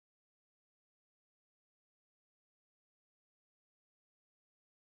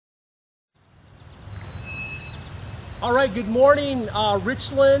All right, good morning,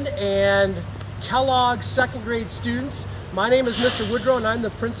 Richland and Kellogg second grade students. My name is Mr. Woodrow and I'm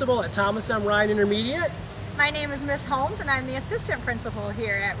the principal at Thomas M. Ryan Intermediate. My name is Miss Holmes and I'm the assistant principal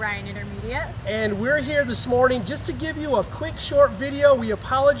here at Ryan Intermediate. And we're here this morning just to give you a quick short video. We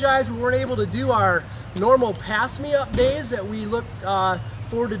apologize we weren't able to do our normal Pass Me Up days that we look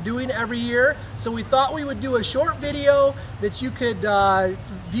forward to doing every year. So we thought we would do a short video that you could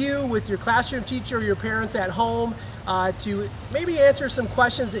view with your classroom teacher or your parents at home to maybe answer some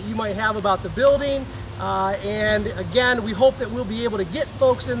questions that you might have about the building. And again, we hope that we'll be able to get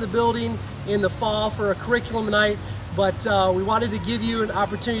folks in the building in the fall for a curriculum night, but we wanted to give you an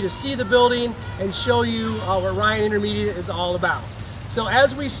opportunity to see the building and show you what Ryan Intermediate is all about. So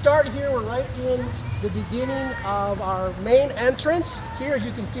as we start here, we're right in the beginning of our main entrance. Here, as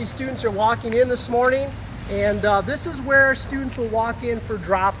you can see, students are walking in this morning, and this is where students will walk in for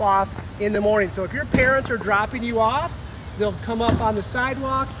drop-off in the morning. So if your parents are dropping you off, they'll come up on the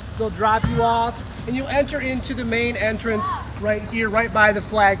sidewalk, they'll drop you off, and you'll enter into the main entrance right here, right by the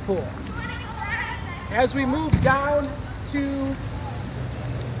flagpole. As we move down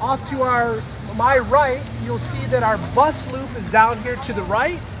off to my right, you'll see that our bus loop is down here to the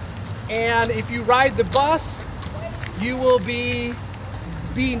right. And if you ride the bus, you will be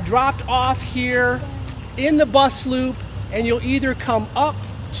being dropped off here in the bus loop, and you'll either come up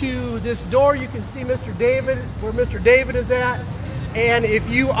to this door. You can see Mr. David, where Mr. David is at. And if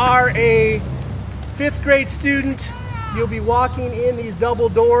you are a 5th grade student, you'll be walking in these double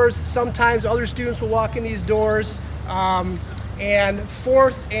doors. Sometimes other students will walk in these doors. And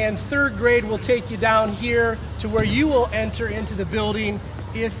 4th and 3rd grade will take you down here to where you will enter into the building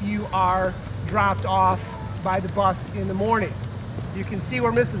if you are dropped off by the bus in the morning. You can see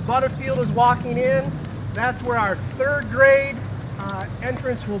where Mrs. Butterfield is walking in. That's where our 3rd grade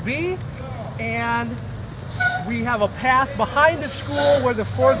entrance will be. And we have a path behind the school where the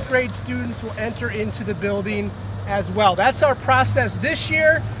 4th grade students will enter into the building as well. That's our process this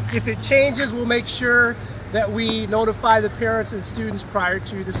year. If it changes, we'll make sure that we notify the parents and students prior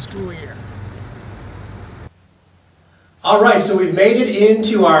to the school year. All right, so we've made it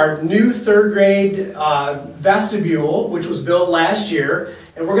into our new 3rd grade vestibule, which was built last year.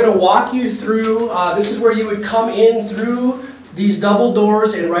 And we're going to walk you through, this is where you would come in through these double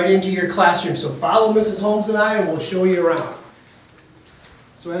doors and right into your classroom. So follow Mrs. Holmes and I, and we'll show you around.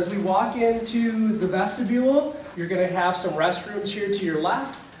 So as we walk into the vestibule, you're going to have some restrooms here to your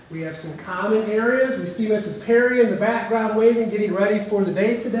left. We have some common areas. We see Mrs. Perry in the background waving, getting ready for the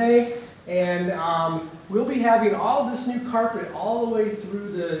day today. And we'll be having all of this new carpet all the way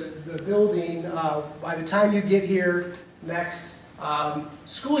through the building by the time you get here next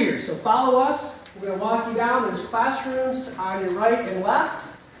school year. So follow us. We're going to walk you down. There's classrooms on your right and left.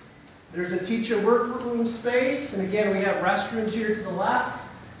 There's a teacher workroom space. And again, we have restrooms here to the left.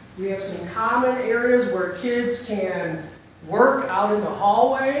 We have some common areas where kids can work out in the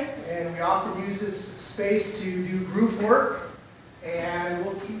hallway. And we often use this space to do group work. And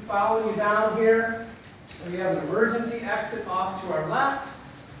we'll keep following you down here. We have an emergency exit off to our left.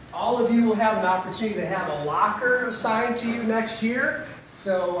 All of you will have an opportunity to have a locker assigned to you next year.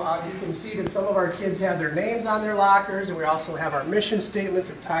 So you can see that some of our kids have their names on their lockers, and we also have our mission statements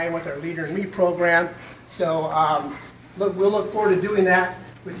that tie in with our Leader in Me program. So we'll look forward to doing that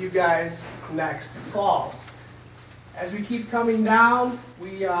with you guys next fall. As we keep coming down,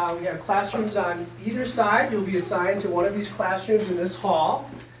 we have classrooms on either side. You'll be assigned to one of these classrooms in this hall.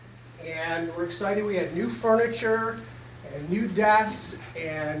 And we're excited. We have new furniture and new desks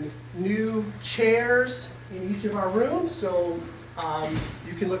and new chairs in each of our rooms. So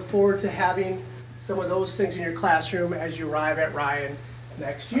you can look forward to having some of those things in your classroom as you arrive at Ryan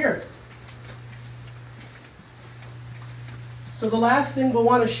next year. So the last thing we'll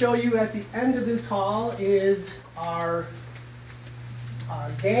want to show you at the end of this hall is our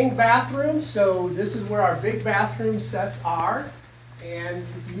gang bathroom. So this is where our big bathroom sets are. And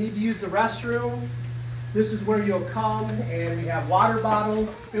if you need to use the restroom, this is where you'll come, and we have water bottle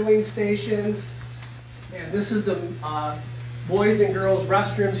filling stations. And this is the boys and girls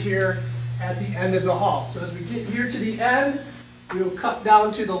restrooms here at the end of the hall. So as we get here to the end, we will cut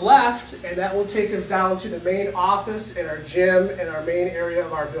down to the left, and that will take us down to the main office and our gym and our main area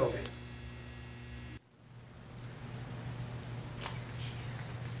of our building.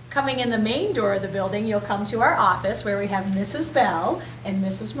 Coming in the main door of the building, you'll come to our office where we have Mrs. Bell and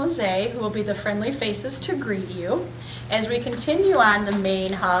Mrs. Mose, who will be the friendly faces to greet you. As we continue on the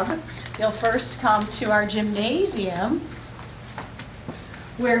main hub, you'll first come to our gymnasium,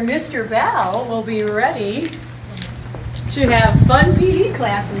 where Mr. Bell will be ready to have fun PE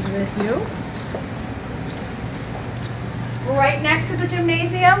classes with you. Right next to the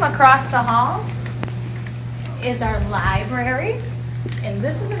gymnasium, across the hall, is our library. And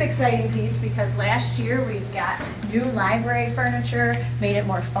this is an exciting piece because last year we've got new library furniture, made it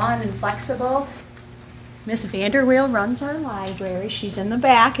more fun and flexible. Miss Vanderweel runs our library. She's in the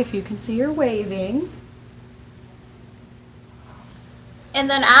back if you can see her waving. And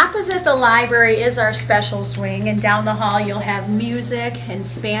then opposite the library is our specials wing, and down the hall you'll have music and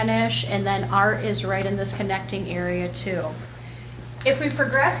Spanish, and then art is right in this connecting area too. If we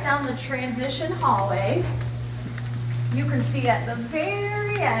progress down the transition hallway, you can see at the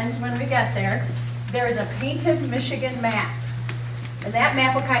very end when we get there, there is a painted Michigan map. And that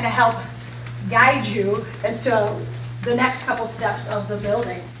map will kind of help guide you as to the next couple steps of the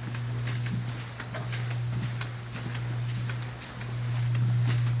building.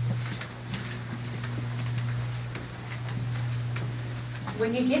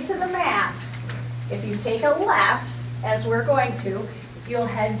 When you get to the map, if you take a left, as we're going to, you'll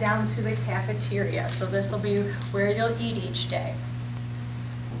head down to the cafeteria. So this will be where you'll eat each day.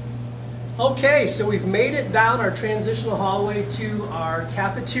 Okay, so we've made it down our transitional hallway to our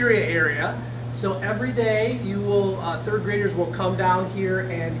cafeteria area. So every day you will, third graders will come down here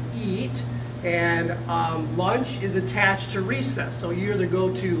and eat, and lunch is attached to recess. So you either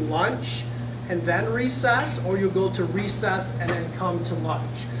go to lunch and then recess, or you'll go to recess and then come to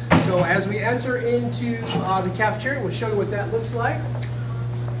lunch. So as we enter into the cafeteria, we'll show you what that looks like.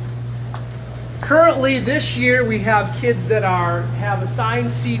 Currently this year we have kids that have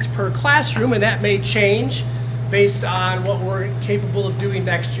assigned seats per classroom, and that may change based on what we're capable of doing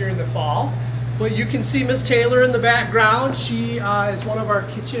next year in the fall. But you can see Miss Taylor in the background. She is one of our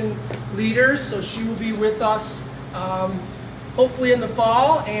kitchen leaders, so she will be with us hopefully in the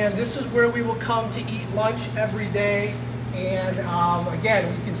fall, and this is where we will come to eat lunch every day. And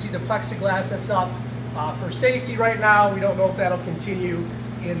again, you can see the plexiglass that's up for safety right now. We don't know if that'll continue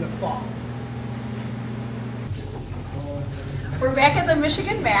in the fall. We're back at the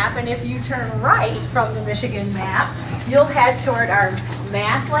Michigan map, and if you turn right from the Michigan map, you'll head toward our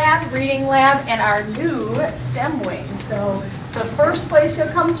math lab, reading lab, and our new STEM wing. So the first place you'll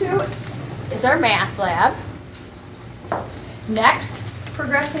come to is our math lab. Next,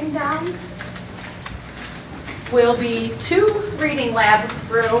 progressing down, will be 2 reading lab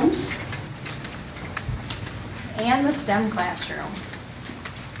rooms and the STEM classroom.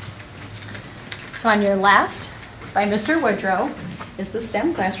 So on your left, by Mr. Woodrow, is the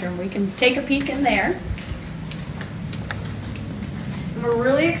STEM classroom. We can take a peek in there. And we're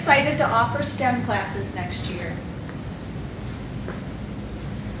really excited to offer STEM classes next year.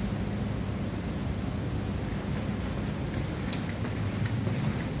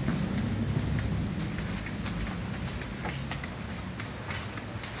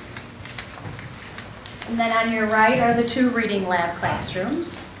 And then on your right are the 2 reading lab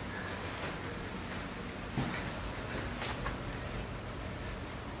classrooms.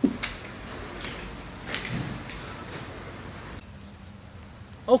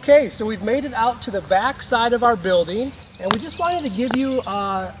 Okay, so we've made it out to the back side of our building, and we just wanted to give you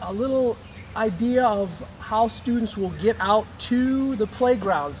a little idea of how students will get out to the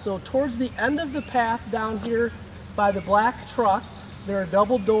playground. So towards the end of the path down here by the black truck, there are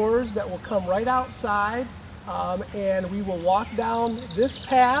double doors that will come right outside, and we will walk down this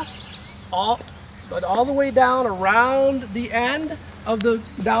path all the way down around the end of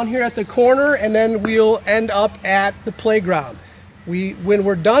down here at the corner, and then we'll end up at the playground. When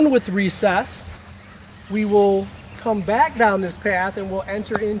we're done with recess, we will come back down this path and we'll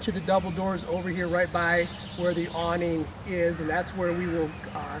enter into the double doors over here right by where the awning is, and that's where we will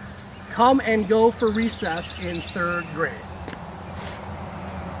come and go for recess in 3rd grade.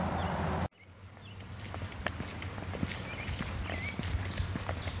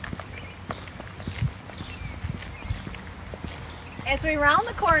 As we round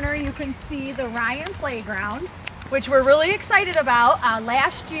the corner, you can see the Ryan Playground, which we're really excited about.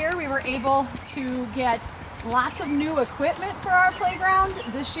 Last year we were able to get lots of new equipment for our playground.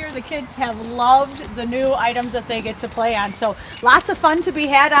 This year the kids have loved the new items that they get to play on. So lots of fun to be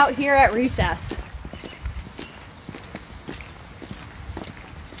had out here at recess.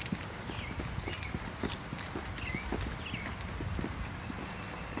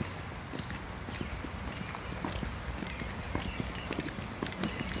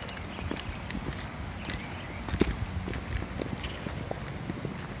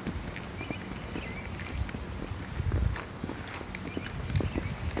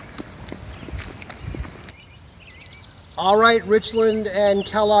 All right, Richland and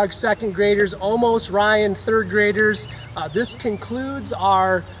Kellogg 2nd graders, almost Ryan 3rd graders. This concludes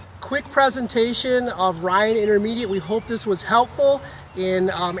our quick presentation of Ryan Intermediate. We hope this was helpful in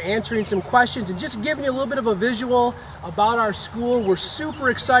answering some questions and just giving you a little bit of a visual about our school. We're super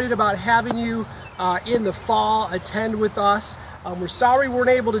excited about having you in the fall attend with us. We're sorry we weren't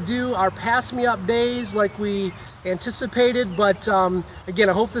able to do our Pass Me Up days like we anticipated, but again,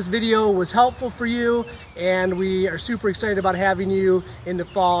 I hope this video was helpful for you, and we are super excited about having you in the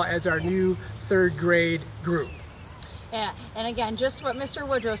fall as our new 3rd grade group. Yeah, and again, just what Mr.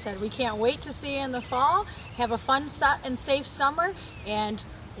 Woodrow said, we can't wait to see you in the fall. Have a fun and safe summer, and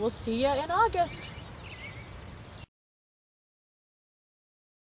we'll see you in August.